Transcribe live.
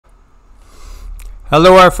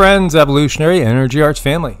Hello, our friends, Evolutionary Energy Arts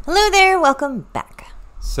family. Hello there, welcome back.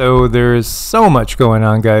 So there's so much going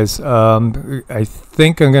on, guys. I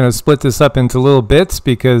think I'm going to split this up into little bits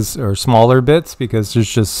or smaller bits because there's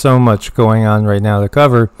just so much going on right now to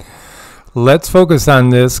cover. Let's focus on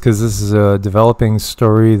this because this is a developing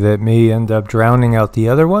story that may end up drowning out the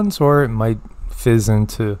other ones, or it might fizz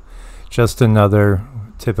into just another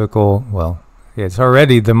typical, well, it's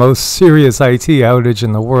already the most serious IT outage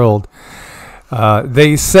in the world.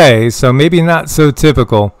 They say, so maybe not so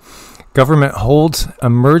typical. Government holds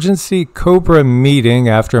emergency COBRA meeting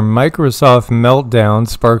after Microsoft meltdown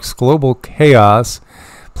sparks global chaos.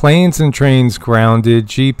 Planes and trains grounded,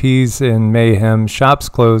 GPs in mayhem, shops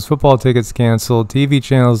closed, football tickets canceled, TV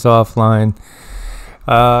channels offline.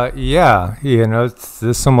 Yeah, you know,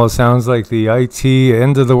 this almost sounds like the IT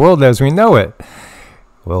end of the world as we know it.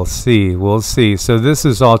 We'll see. So this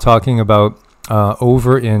is all talking about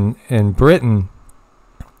over in Britain.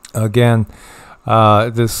 Again,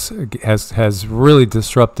 this has really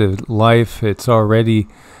disrupted life. It's already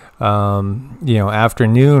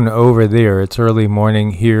afternoon over there. It's early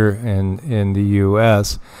morning here in the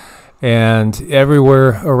U.S. and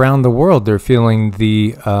everywhere around the world they're feeling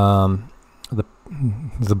the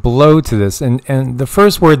blow to this. And the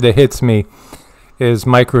first word that hits me is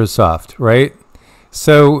Microsoft, right?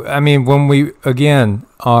 So, I mean, when we, again,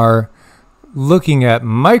 are looking at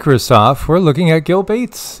Microsoft, we're looking at Gil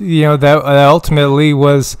Bates, that ultimately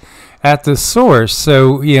was at the source.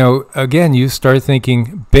 So, again, you start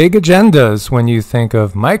thinking big agendas when you think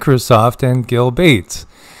of Microsoft and Gil Bates.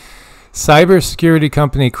 Cybersecurity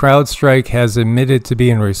company CrowdStrike has admitted to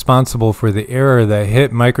being responsible for the error that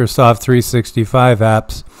hit Microsoft 365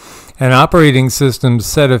 apps. An operating system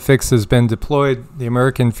set of fixes has been deployed. The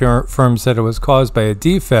American firm said it was caused by a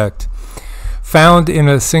defect found in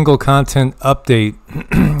a single content update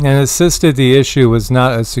and insisted the issue was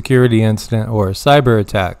not a security incident or a cyber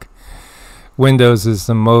attack. Windows is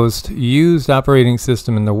the most used operating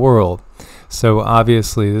system in the world, so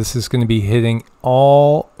obviously this is going to be hitting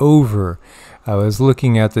all over. I was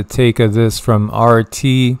looking at the take of this from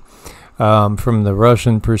RT, from the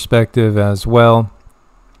Russian perspective as well.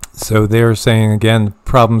 So they're saying, again,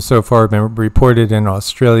 problems so far have been reported in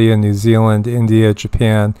Australia, New Zealand, India,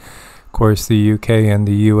 Japan, of course the UK and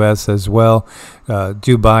the US as well.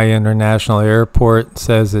 Dubai International Airport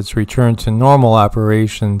says it's returned to normal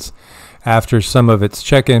operations after some of its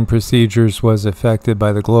check-in procedures was affected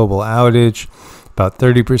by the global outage. About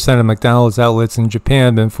 30% of McDonald's outlets in Japan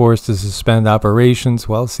have been forced to suspend operations.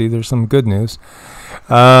 Well, see, there's some good news.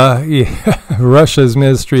 Russia's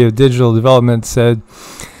Ministry of Digital Development said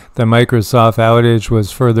the Microsoft outage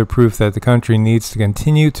was further proof that the country needs to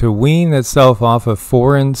continue to wean itself off of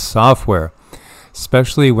foreign software,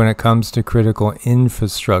 especially when it comes to critical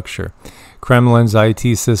infrastructure. Kremlin's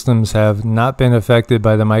IT systems have not been affected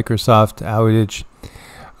by the Microsoft outage.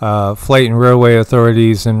 Flight and railway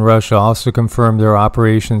authorities in Russia also confirmed their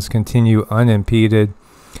operations continue unimpeded.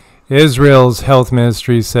 Israel's health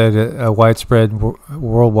ministry said a widespread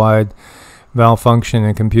worldwide malfunction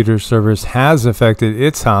in computer servers has affected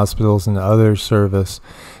its hospitals and other service.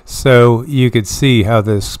 So you could see how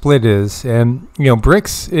the split is. And,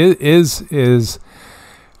 BRICS is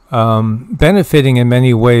benefiting in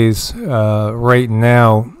many ways right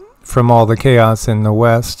now from all the chaos in the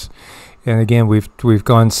West. And again, we've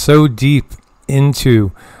gone so deep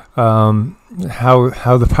into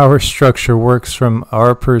how the power structure works from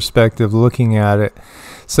our perspective looking at it.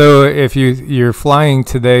 So if you're flying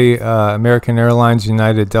today, American Airlines,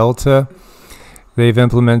 United, Delta, they've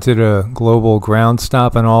implemented a global ground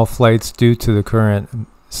stop on all flights due to the current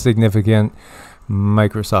significant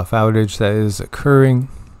Microsoft outage that is occurring.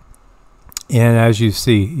 And as you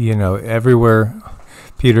see, everywhere,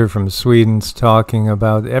 Peter from Sweden's talking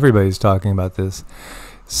about, everybody's talking about this.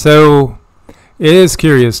 So it is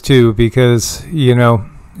curious too, because,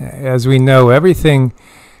 as we know, everything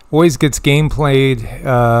always gets game played,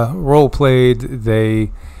 role played.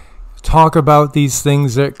 They talk about these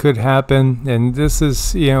things that could happen. And this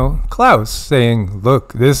is, Klaus saying,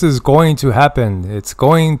 look, this is going to happen. It's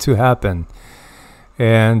going to happen.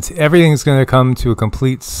 And everything's going to come to a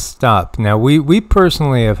complete stop. Now, we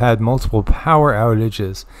personally have had multiple power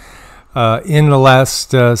outages in the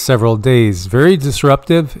last several days. Very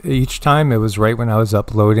disruptive. Each time it was right when I was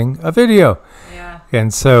uploading a video. Yeah.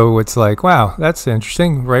 And so it's like, wow, that's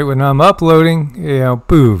interesting. Right when I'm uploading,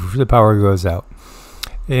 boom, the power goes out.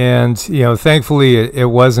 And, thankfully it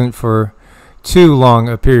wasn't for too long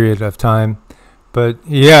a period of time. But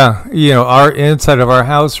yeah, our inside of our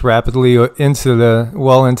house rapidly into the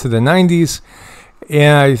 90s.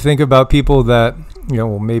 And I think about people that,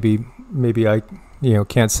 maybe I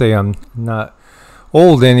can't say I'm not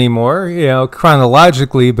old anymore,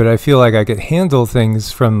 chronologically, but I feel like I could handle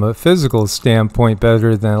things from a physical standpoint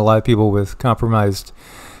better than a lot of people with compromised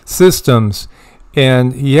systems.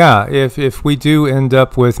 And yeah, if we do end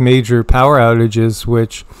up with major power outages,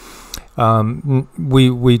 which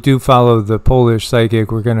we do follow the Polish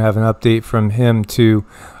psychic, we're going to have an update from him too.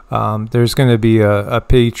 There's going to be a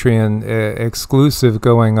Patreon exclusive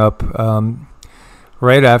going up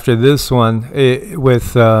right after this one,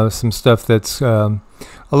 with some stuff that's a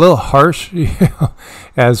little harsh,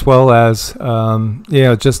 as well as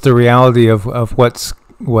just the reality of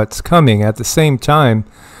what's coming. At the same time,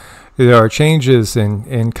 there are changes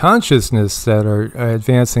in consciousness that are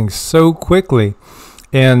advancing so quickly,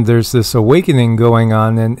 and there's this awakening going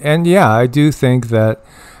on. And yeah, I do think that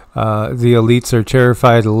the elites are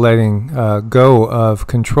terrified of letting go of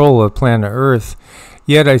control of planet Earth.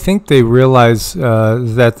 Yet I think they realize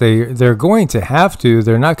that they're going to have to.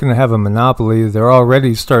 They're not going to have a monopoly. They're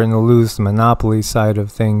already starting to lose the monopoly side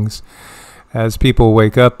of things as people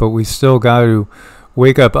wake up, but we still got to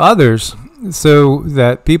wake up others so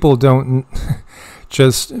that people don't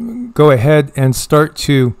just go ahead and start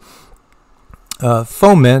to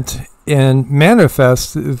foment and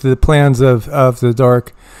manifest the plans of the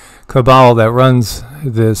dark cabal that runs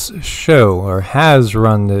this show, or has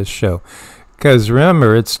run this show. Because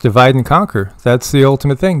remember, it's divide and conquer. That's the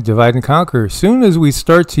ultimate thing, divide and conquer. As soon as we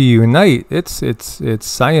start to unite, it's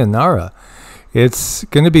sayonara. It's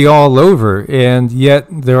going to be all over. And yet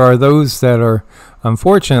there are those that are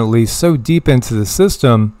unfortunately so deep into the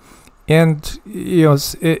system, and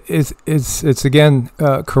it's again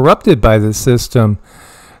corrupted by the system.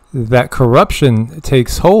 That corruption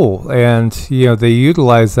takes hold, and they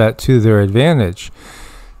utilize that to their advantage.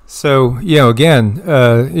 So again,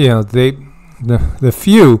 the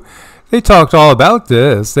few, they talked all about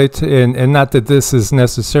this. And not that this is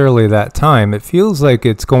necessarily that time. It feels like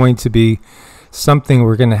it's going to be something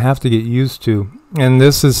we're going to have to get used to. And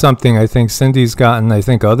this is something I think Cindy's gotten, I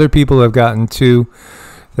think other people have gotten too,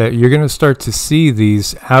 that you're going to start to see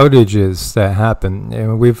these outages that happen.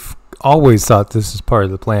 And we've always thought this is part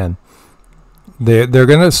of the plan. They're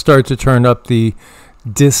going to start to turn up the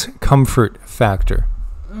discomfort factor.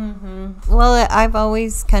 Mm-hmm. Well, I've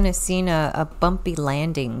always kind of seen a bumpy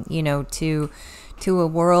landing, to a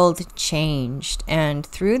world changed. And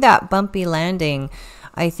through that bumpy landing,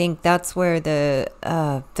 I think that's where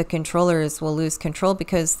the controllers will lose control,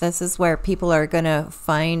 because this is where people are going to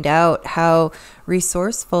find out how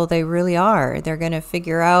resourceful they really are. They're going to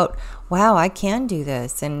figure out, wow, I can do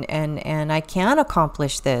this, and I can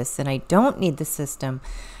accomplish this, and I don't need the system.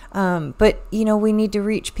 But we need to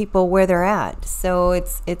reach people where they're at. So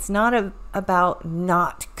it's not about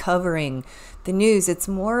not covering the news. It's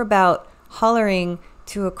more about hollering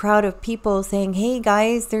to a crowd of people saying, hey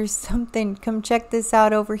guys, there's something, come check this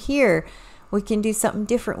out over here. We can do something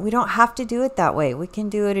different. We don't have to do it that way. We can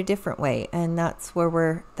do it a different way. And that's what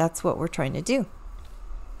we're trying to do.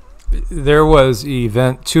 There was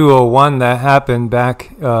Event 201 that happened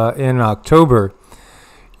back in October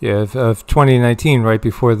of 2019, right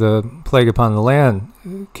before the Plague Upon the Land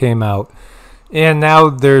came out. And now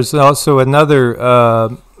there's also another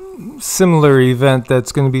similar event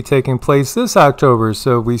that's going to be taking place this October.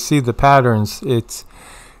 So we see the patterns. It's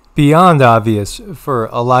beyond obvious for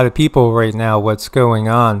a lot of people right now what's going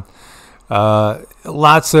on.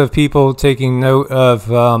 Lots of people taking note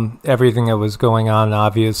of everything that was going on,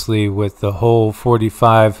 obviously, with the whole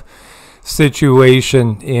 45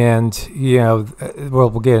 situation, and we'll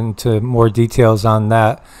get into more details on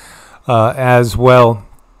that as well.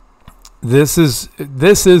 This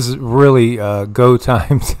is really go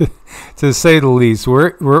time to say the least.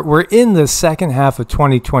 We're in the second half of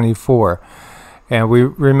 2024, and we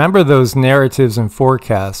remember those narratives and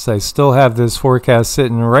forecasts. I still have this forecast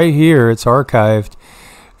sitting right here. It's archived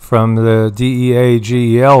from the DEA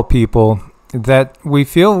GEL people that we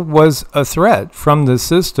feel was a threat from the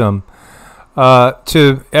system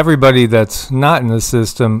to everybody that's not in the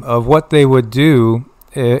system, of what they would do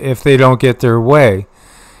if they don't get their way.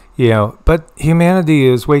 But humanity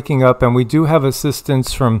is waking up, and we do have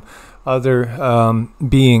assistance from other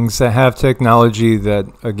beings that have technology that,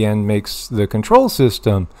 again, makes the control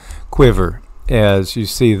system quiver. As you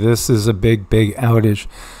see, this is a big outage.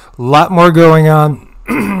 A lot more going on.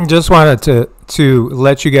 Just wanted to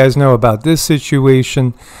let you guys know about this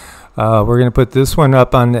situation. We're going to put this one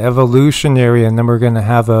up on Evolutionary, and then we're going to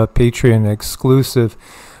have a Patreon exclusive.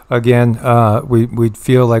 Again, we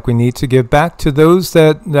feel like we need to give back to those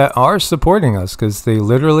that are supporting us, because they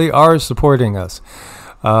literally are supporting us.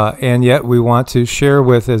 And yet we want to share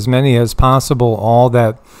with as many as possible all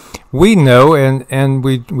that we know, and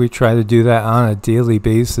we try to do that on a daily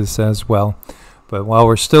basis as well. But while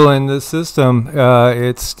we're still in this system,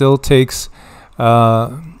 it still takes,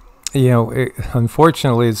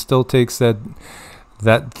 unfortunately, it still takes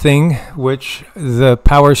that thing which the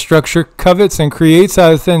power structure covets and creates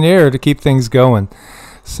out of thin air to keep things going.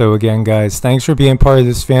 So again, guys, thanks for being part of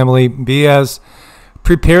this family. Be as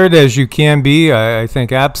prepared as you can be. I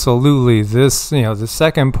think absolutely this, the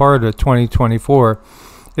second part of 2024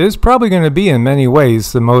 is probably going to be in many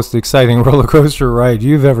ways the most exciting roller coaster ride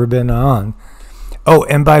you've ever been on. Oh,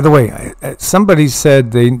 and by the way, somebody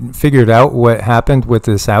said they figured out what happened with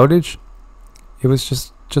this outage. It was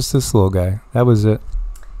just this little guy. That was it.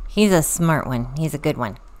 He's a smart one. He's a good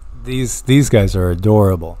one. These guys are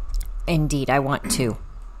adorable. Indeed, I want to.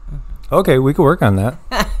 Okay, we can work on that.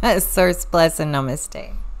 Source bless and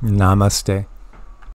namaste. Namaste.